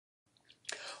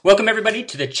Welcome everybody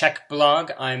to the CHEK blog.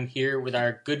 I'm here with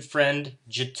our good friend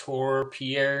Jator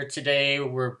Pierre. Today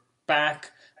we're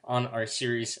back on our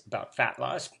series about fat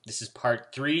loss. This is part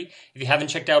 3. If you haven't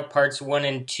checked out parts 1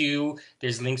 and 2,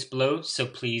 there's links below, so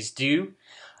please do.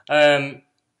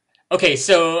 Okay,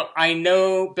 so I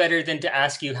know better than to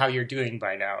ask you how you're doing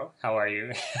by now. How are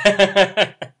you?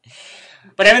 But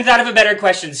I haven't thought of a better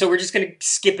question, so we're just going to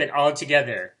skip it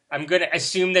altogether. I'm going to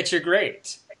assume that you're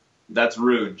great. That's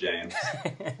rude, James.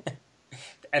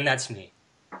 And that's me.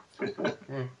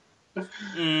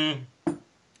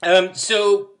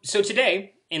 So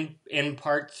today, in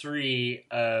part 3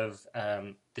 of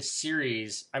the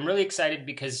series, I'm really excited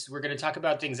because we're going to talk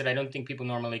about things that I don't think people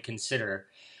normally consider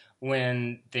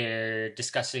when they're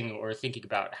discussing or thinking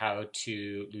about how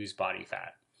to lose body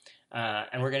fat.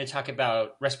 And we're going to talk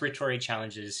about respiratory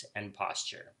challenges and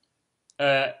posture.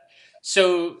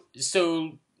 So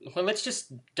well, let's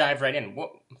just dive right in.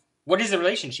 What is the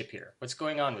relationship here? What's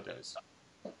going on with those?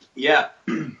 Yeah.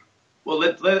 Well,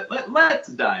 let's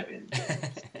dive in.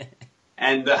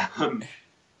 And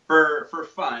for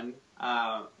fun,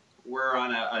 we're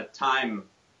on a time.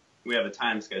 We have a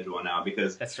time schedule now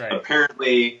because That's right.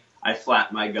 Apparently I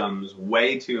flap my gums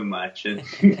way too much, and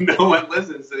no one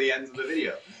listens to the ends of the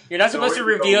video. You're not supposed to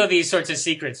reveal these sorts of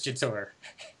secrets, Jator.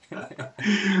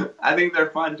 I think they're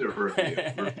fun to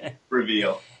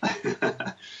reveal.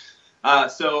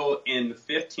 So in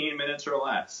 15 minutes or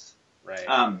less.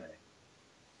 Right.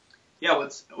 Yeah,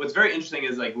 what's very interesting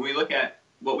is like when we look at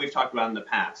what we've talked about in the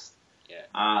past,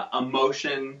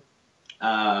 emotion,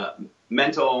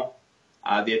 mental,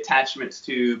 the attachments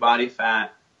to body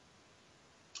fat,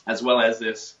 as well as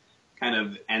this kind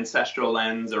of ancestral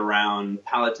lens around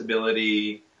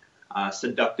palatability,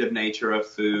 seductive nature of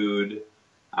food,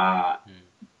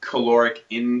 caloric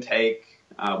intake,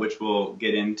 which we'll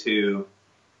get into.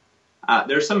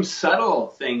 There's some subtle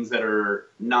things that are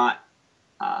not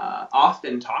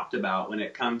often talked about when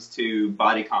it comes to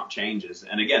body comp changes.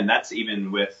 And again, that's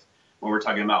even with when we're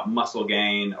talking about muscle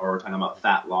gain or we're talking about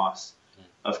fat loss.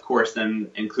 Of course,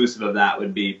 then inclusive of that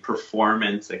would be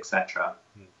performance, etc.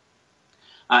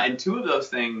 And two of those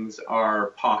things are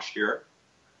posture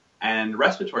and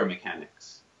respiratory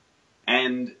mechanics.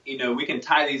 And, you know, we can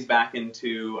tie these back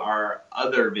into our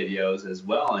other videos as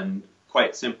well. And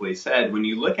quite simply said, when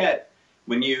you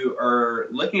are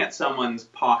looking at someone's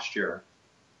posture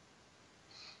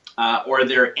or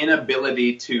their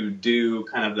inability to do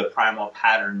kind of the primal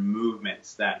pattern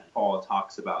movements that Paul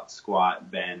talks about, squat,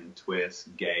 bend,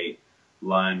 twist, gait,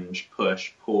 lunge,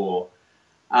 push, pull,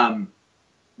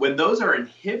 when those are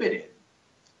inhibited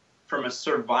from a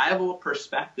survival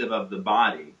perspective of the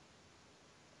body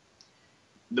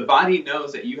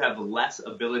knows that you have less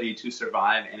ability to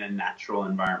survive in a natural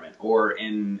environment or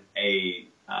in a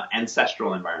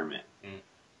ancestral environment.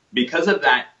 Because of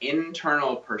that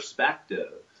internal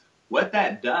perspective, what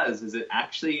that does is it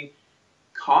actually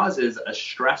causes a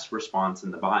stress response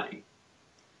in the body.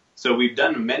 So we've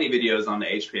done many videos on the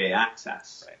HPA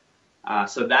Axis. Right.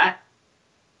 So that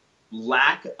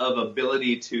lack of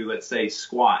ability to, let's say,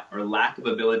 squat, or lack of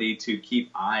ability to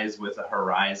keep eyes with a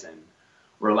horizon,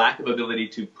 or lack of ability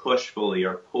to push fully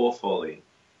or pull fully,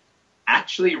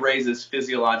 actually raises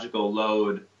physiological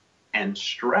load and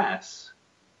stress,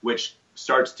 which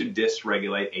starts to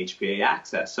dysregulate HPA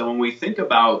Axis. So when we think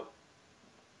about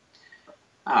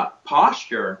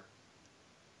posture,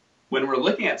 when we're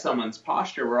looking at someone's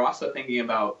posture, we're also thinking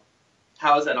about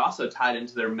how is that also tied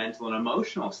into their mental and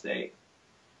emotional state.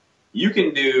 You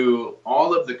can do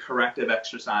all of the corrective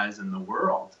exercise in the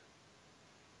world.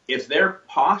 If their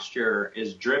posture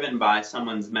is driven by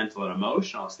someone's mental and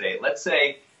emotional state, let's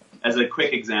say, as a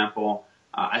quick example,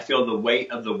 I feel the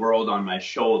weight of the world on my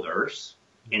shoulders,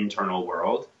 internal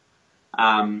world,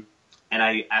 and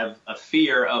I have a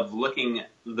fear of looking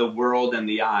the world in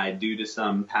the eye due to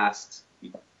some past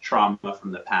trauma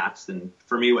from the past. And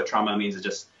for me, what trauma means is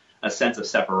just a sense of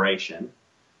separation.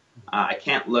 I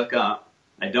can't look up.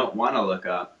 I don't want to look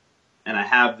up. And I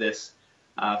have this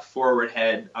forward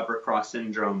head, upper cross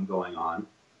syndrome going on.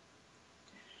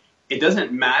 It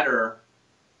doesn't matter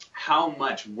how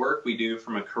much work we do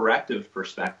from a corrective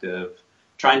perspective,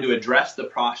 trying to address the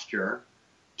posture,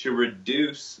 to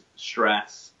reduce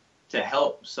stress, to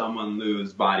help someone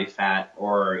lose body fat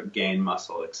or gain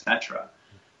muscle, etc.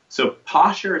 So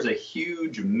posture is a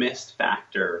huge missed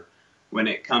factor when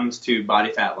it comes to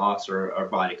body fat loss or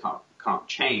body comp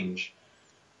change,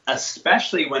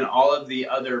 especially when all of the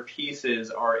other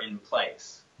pieces are in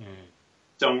place.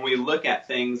 So when we look at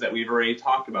things that we've already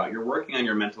talked about, you're working on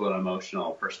your mental and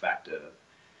emotional perspective.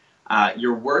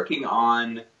 You're working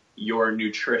on your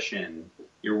nutrition,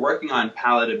 you're working on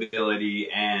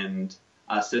palatability and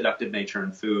seductive nature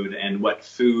in food and what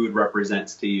food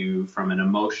represents to you from an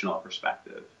emotional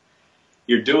perspective.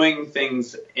 You're doing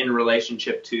things in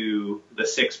relationship to the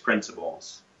 6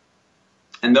 principles.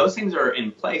 And those things are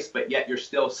in place, but yet you're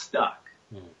still stuck.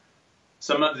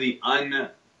 Some of the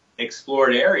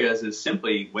unexplored areas is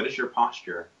simply, what is your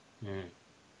posture?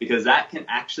 Because that can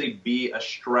actually be a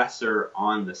stressor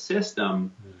on the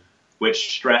system,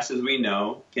 which stress, as we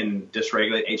know, can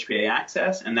dysregulate HPA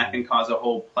axis, and that can cause a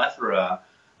whole plethora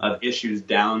of issues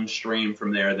downstream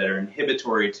from there that are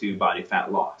inhibitory to body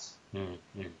fat loss.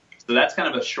 So that's kind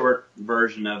of a short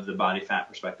version of the body fat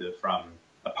perspective from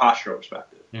a postural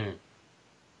perspective.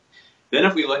 Then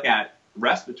if we look at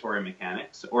respiratory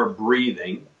mechanics or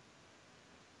breathing,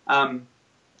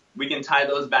 we can tie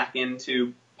those back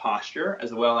into posture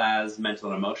as well as mental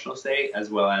and emotional state as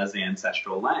well as the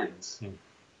ancestral lens.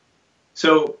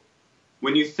 So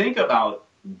when you think about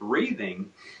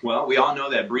breathing, well, we all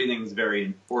know that breathing is very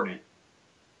important.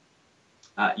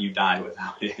 You die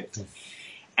without it.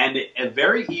 And a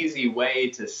very easy way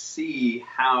to see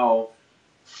how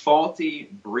faulty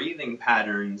breathing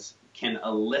patterns can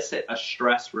elicit a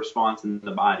stress response in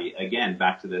the body, again,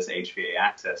 back to this HPA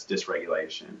axis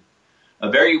dysregulation.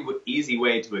 A very easy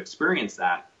way to experience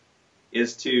that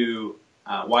is to,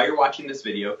 while you're watching this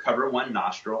video, cover one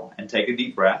nostril and take a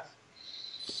deep breath.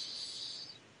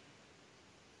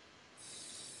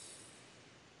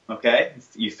 Okay,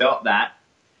 you felt that.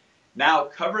 Now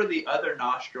cover the other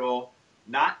nostril,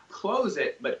 not close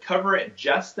it, but cover it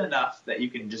just enough that you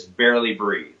can just barely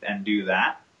breathe, and do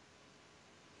that.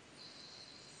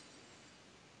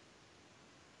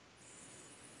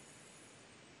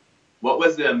 What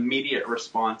was the immediate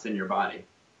response in your body?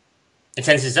 It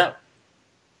tenses up.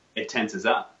 It tenses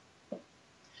up.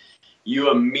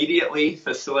 You immediately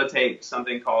facilitate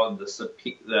something called the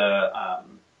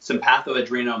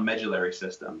sympathoadrenomedullary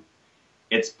system.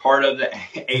 It's part of the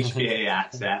HPA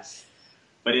axis,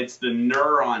 but it's the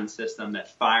neuron system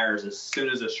that fires as soon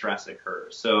as a stress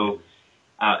occurs. So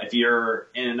if you're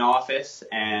in an office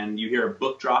and you hear a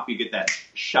book drop, you get that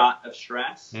shot of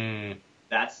stress.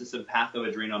 That's the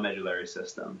sympathoadrenomedullary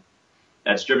system.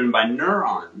 That's driven by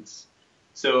neurons.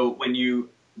 So when we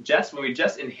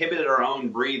just inhibited our own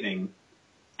breathing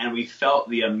and we felt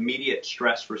the immediate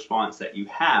stress response that you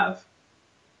have,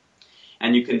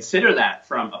 and you consider that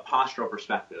from a postural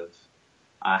perspective,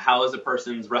 how is a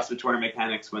person's respiratory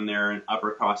mechanics when they're in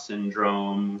upper cost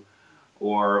syndrome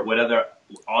or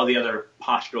all the other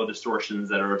postural distortions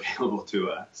that are available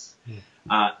to us?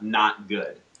 Not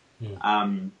good.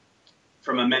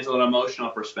 From a mental and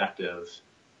emotional perspective,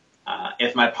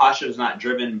 if my posture is not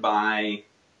driven by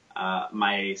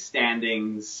my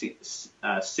standing,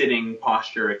 sitting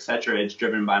posture, etc., it's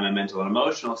driven by my mental and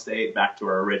emotional state, back to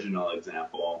our original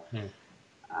example.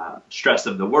 Stress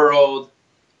of the world,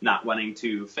 not wanting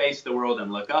to face the world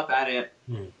and look up at it,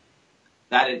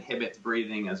 that inhibits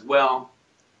breathing as well.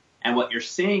 And what you're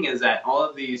seeing is that all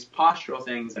of these postural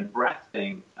things and breath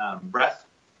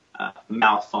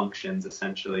malfunctions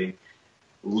essentially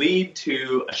lead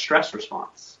to a stress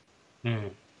response.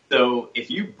 So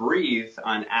if you breathe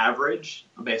on average,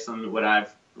 based on what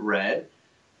I've read,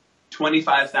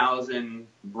 25,000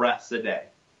 breaths a day.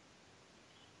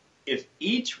 If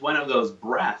each one of those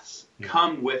breaths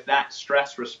come with that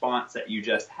stress response that you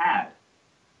just had,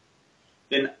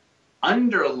 then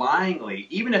underlyingly,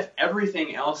 even if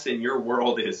everything else in your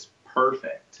world is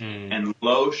perfect and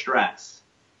low stress,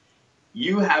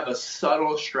 you have a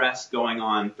subtle stress going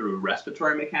on through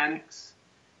respiratory mechanics.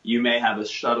 You may have a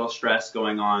subtle stress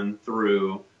going on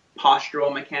through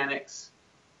postural mechanics.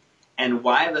 And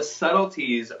why the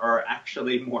subtleties are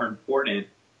actually more important,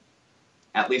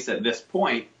 at least at this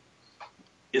point,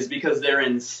 is because they're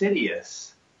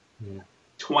insidious.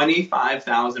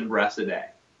 25,000 breaths a day.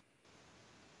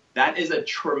 That is a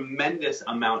tremendous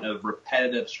amount of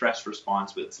repetitive stress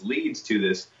response, which leads to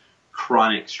this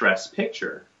chronic stress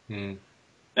picture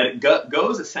that it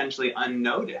goes essentially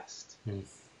unnoticed.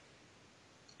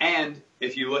 And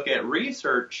if you look at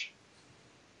research,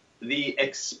 the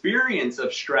experience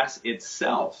of stress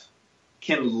itself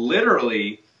can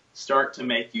literally start to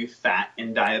make you fat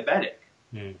and diabetic.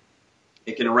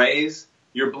 It can raise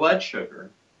your blood sugar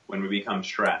when we become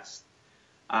stressed.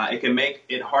 It can make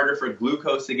it harder for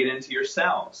glucose to get into your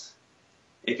cells.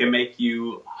 It can make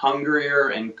you hungrier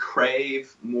and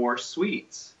crave more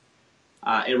sweets.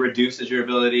 It reduces your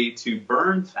ability to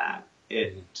burn fat.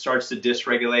 It starts to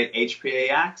dysregulate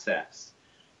HPA axis.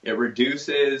 It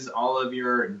reduces all of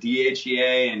your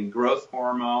DHEA and growth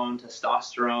hormone,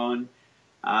 testosterone,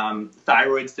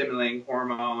 thyroid stimulating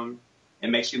hormone. It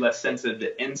makes you less sensitive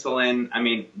to insulin. I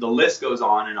mean, the list goes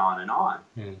on and on and on.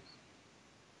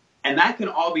 And that can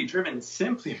all be driven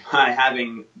simply by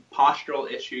having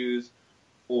postural issues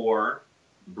or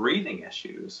breathing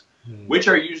issues, which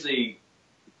are usually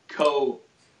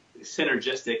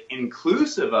co-synergistic,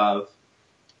 inclusive of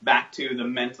back to the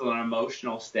mental and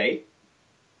emotional state,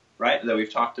 right, that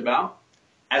we've talked about,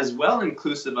 as well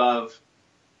inclusive of,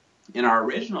 in our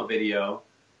original video,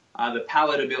 the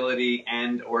palatability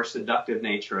and or seductive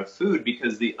nature of food,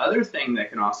 because the other thing that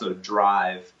can also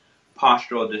drive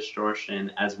postural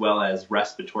distortion as well as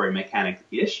respiratory mechanic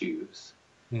issues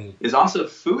is also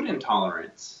food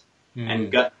intolerance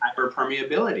and gut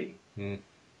hyperpermeability.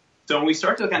 So when we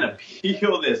start to kind of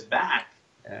peel this back,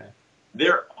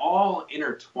 they're all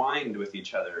intertwined with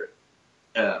each other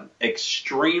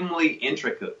extremely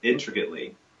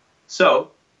intricately.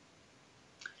 So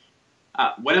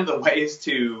one of the ways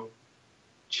to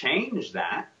change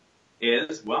that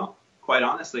is, well, quite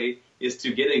honestly, is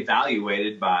to get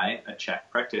evaluated by a CHEK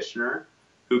practitioner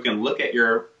who can look at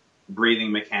your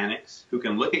breathing mechanics, who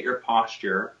can look at your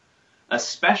posture,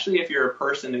 especially if you're a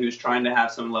person who's trying to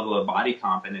have some level of body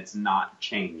comp and it's not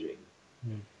changing.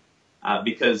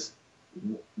 Because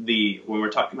when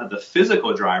we're talking about the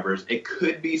physical drivers, it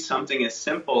could be something as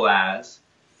simple as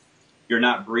you're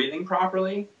not breathing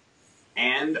properly,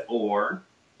 and or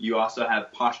you also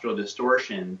have postural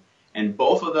distortion, and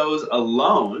both of those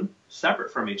alone,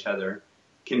 separate from each other,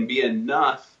 can be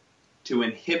enough to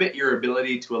inhibit your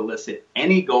ability to elicit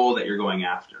any goal that you're going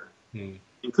after,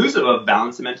 inclusive of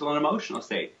balanced mental and emotional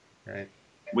state. Right.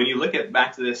 When you look at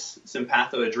back to this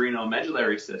sympathoadrenal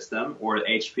medullary system, or the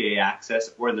HPA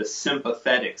axis, or the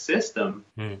sympathetic system,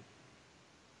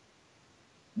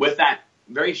 with that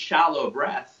very shallow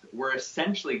breath, we're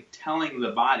essentially telling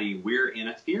the body we're in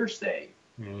a fear state.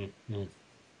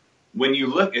 When you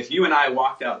look, if you and I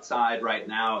walked outside right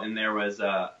now and there was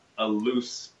a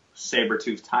loose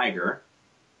saber-toothed tiger,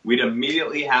 we'd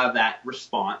immediately have that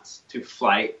response to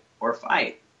flight or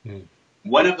fight.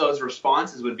 One of those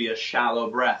responses would be a shallow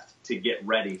breath to get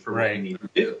ready for what we need to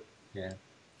do.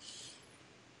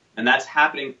 And that's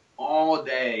happening all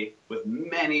day with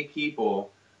many people,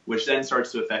 which then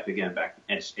starts to affect, again, back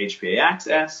HPA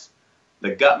axis,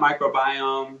 the gut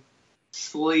microbiome,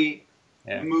 sleep,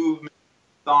 movement,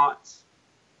 thoughts,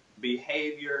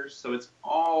 behaviors. So it's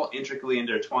all intricately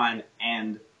intertwined,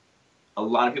 and a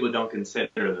lot of people don't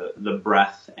consider the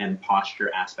breath and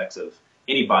posture aspects of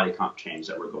any body comp change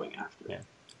that we're going after.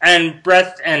 And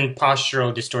breath and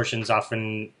postural distortions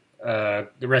often,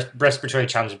 the respiratory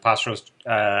challenges and postural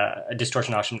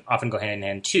distortion often go hand in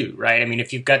hand too, right? I mean,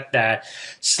 if you've got that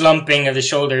slumping of the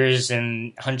shoulders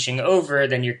and hunching over,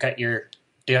 then you've got your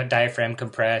diaphragm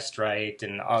compressed, right?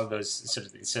 And all of those sort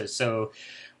of things. So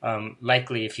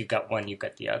likely if you've got one, you've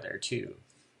got the other too.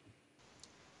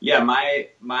 Yeah,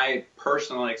 my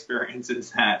personal experience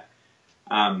is that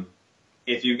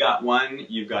if you've got one,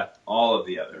 you've got all of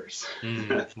the others.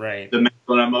 Right. The mental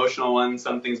and emotional one,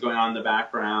 something's going on in the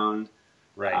background.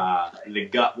 Right. The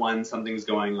gut one, something's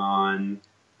going on.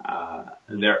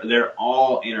 They're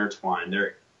all intertwined.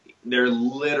 There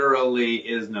literally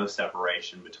is no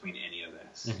separation between any of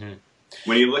this.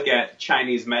 When you look at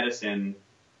Chinese medicine,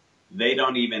 they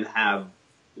don't even have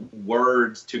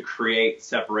words to create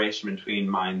separation between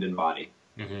mind and body.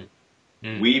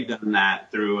 We've done that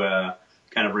through a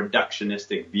kind of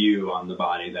reductionistic view on the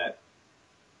body that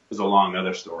is a long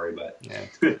other story, but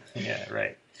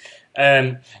right.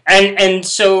 And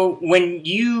so when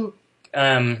you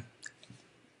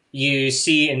you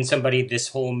see in somebody this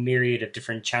whole myriad of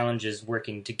different challenges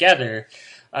working together,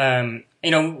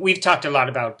 we've talked a lot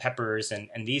about peppers and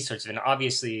these sorts of, and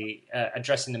obviously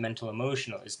addressing the mental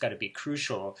emotional has got to be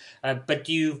crucial. But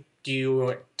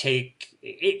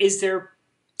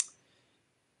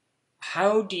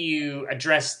how do you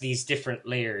address these different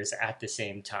layers at the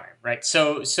same time, right?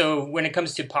 So when it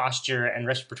comes to posture and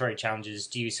respiratory challenges,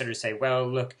 do you sort of say, well,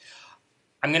 look,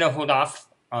 I'm going to hold off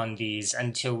on these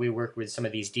until we work with some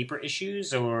of these deeper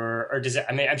issues, or does it,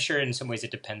 I mean, I'm sure in some ways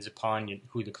it depends upon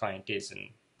who the client is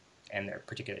and their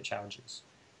particular challenges.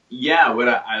 Yeah, what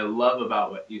I love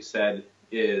about what you said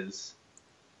is,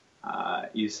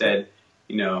 you said,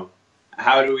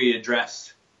 how do we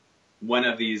address one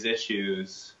of these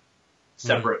issues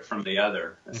separate from the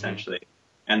other, essentially?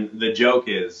 And the joke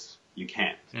is you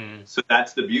can't. So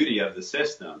that's the beauty of the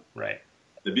system. Right.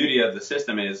 The beauty of the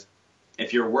system is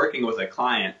if you're working with a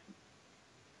client,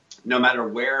 no matter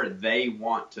where they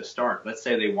want to start, let's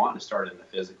say they want to start in the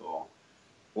physical,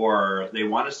 or they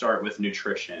want to start with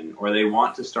nutrition, or they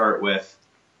want to start with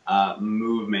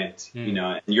movement,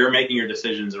 and you're making your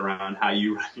decisions around how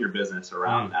you run your business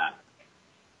around that.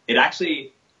 it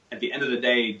actually, at the end of the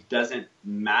day, doesn't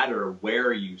matter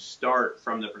where you start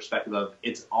from the perspective of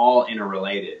it's all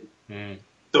interrelated.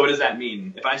 So what does that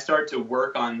mean? If I start to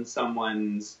work on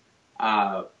someone's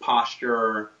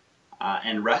posture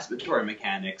and respiratory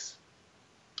mechanics,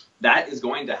 that is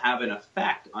going to have an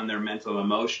effect on their mental and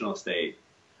emotional state,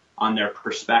 on their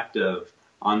perspective,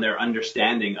 on their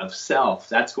understanding of self.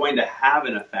 That's going to have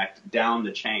an effect down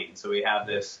the chain. So we have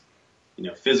this,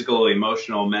 physical,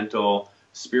 emotional, mental,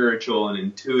 spiritual, and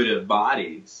intuitive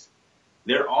bodies.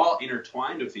 They're all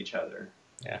intertwined with each other.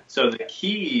 Yeah. So the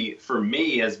key for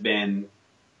me has been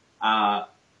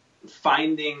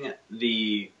finding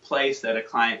the place that a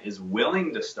client is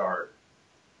willing to start,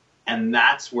 and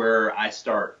that's where I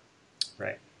start.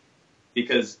 Right.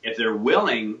 Because if they're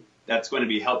willing, that's going to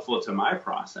be helpful to my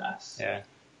process. Yeah.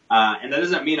 And that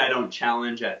doesn't mean I don't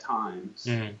challenge at times.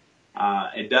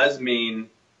 It does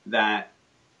mean that,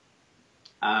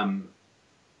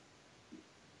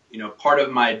 part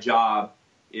of my job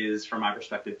is, from my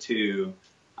perspective, to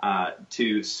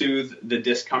soothe the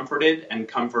discomforted and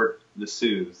comfort the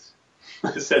soothed.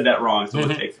 I said that wrong, so we'll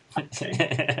take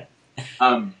it.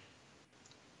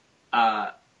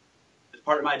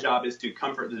 Part of my job is to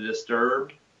comfort the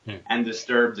disturbed and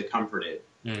disturb the comforted.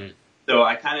 So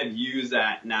I kind of use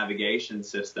that navigation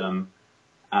system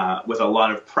with a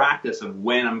lot of practice of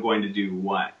when I'm going to do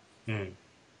what.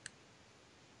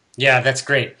 Yeah, that's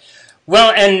great.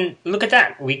 Well, and look at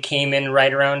that. We came in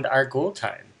right around our goal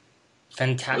time.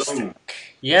 Fantastic.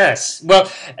 Yes. Well,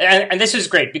 and this is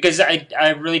great because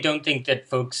I really don't think that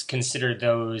folks consider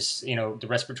those, the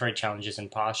respiratory challenges and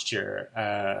posture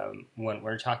when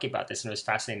we're talking about this. And it was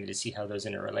fascinating to see how those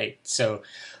interrelate. So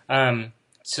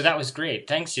that was great.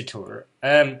 Thanks, Jator.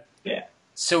 Yeah.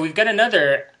 So we've got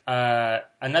another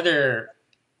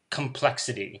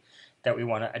complexity that we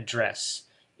want to address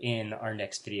in our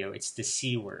next video. It's the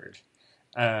C word.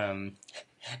 And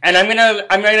I'm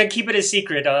gonna keep it a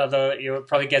secret, although you'll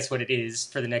probably guess what it is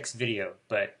for the next video.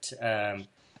 But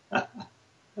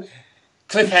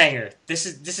cliffhanger. This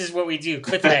is what we do.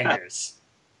 Cliffhangers.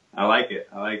 I like it.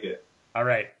 All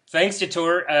right. Thanks,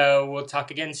 Jator. We'll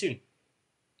talk again soon.